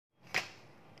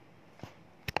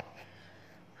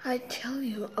I tell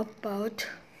you about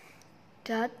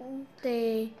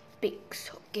dante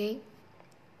pigs, okay?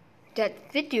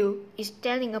 That video is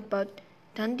telling about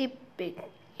dante pig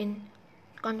in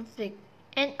conflict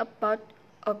and about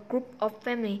a group of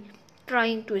family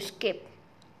trying to escape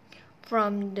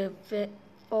from the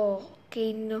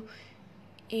volcano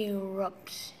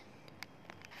eruption.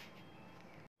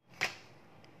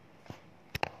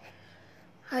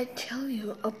 I tell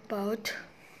you about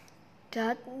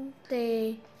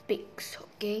dante pigs,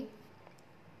 okay?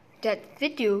 That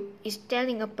video is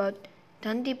telling about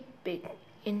dante pig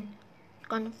in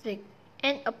conflict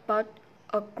and about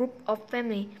a group of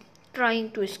family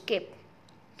trying to escape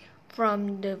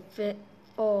from the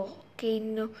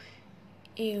volcano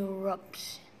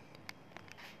eruption.